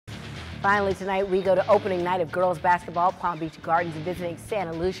Finally tonight, we go to opening night of girls basketball. Palm Beach Gardens visiting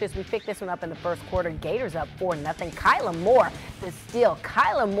Santaluces. We picked this one up in the first quarter. Gators up 4-0. Kyla Moore, the steal.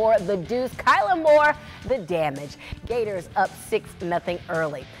 Kyla Moore, the deuce. Kyla Moore, the damage. Gators up 6-0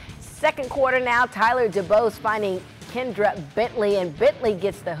 early. Second quarter now, Tyler DeBose finding Kendra Bentley, and Bentley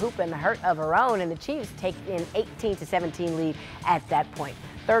gets the hoop and the hurt of her own, and the Chiefs take an 18-17 lead at that point.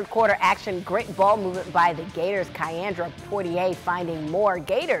 Third quarter action, great ball movement by the Gators. Kyandra Portier finding more.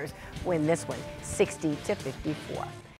 Gators win this one 60-54.